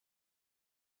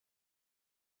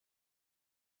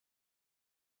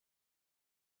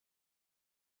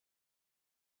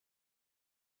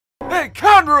Hey,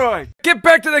 Conroy! Get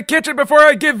back to the kitchen before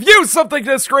I give you something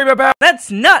to scream about!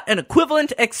 That's not an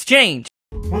equivalent exchange.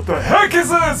 What the heck is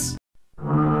this?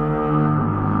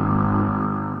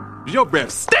 Your breath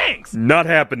stinks! Not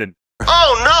happening.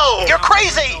 Oh no! You're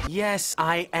crazy! Yes,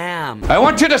 I am. I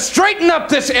want you to straighten up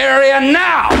this area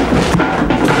now!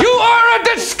 You are a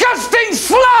disgusting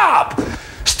slob!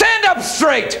 Stand up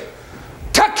straight!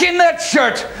 Tuck in that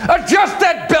shirt! Adjust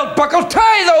that belt buckle!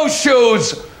 Tie those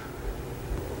shoes!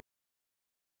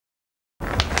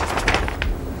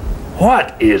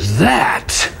 What is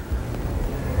that?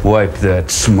 Wipe that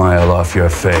smile off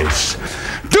your face.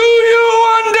 Do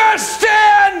you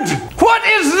understand? What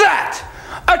is that?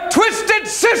 A twisted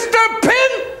sister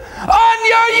pin on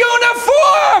your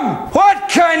uniform? What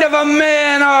kind of a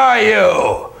man are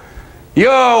you?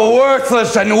 You're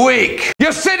worthless and weak.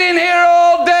 You sit in here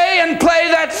all day and play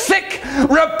that sick,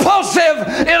 repulsive,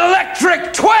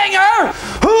 electric twanger?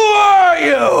 Who are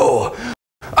you?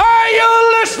 Are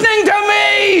you listening to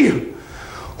me?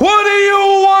 What do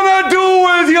you want to do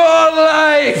with your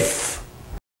life?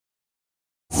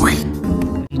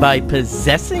 By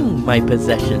possessing my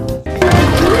possessions.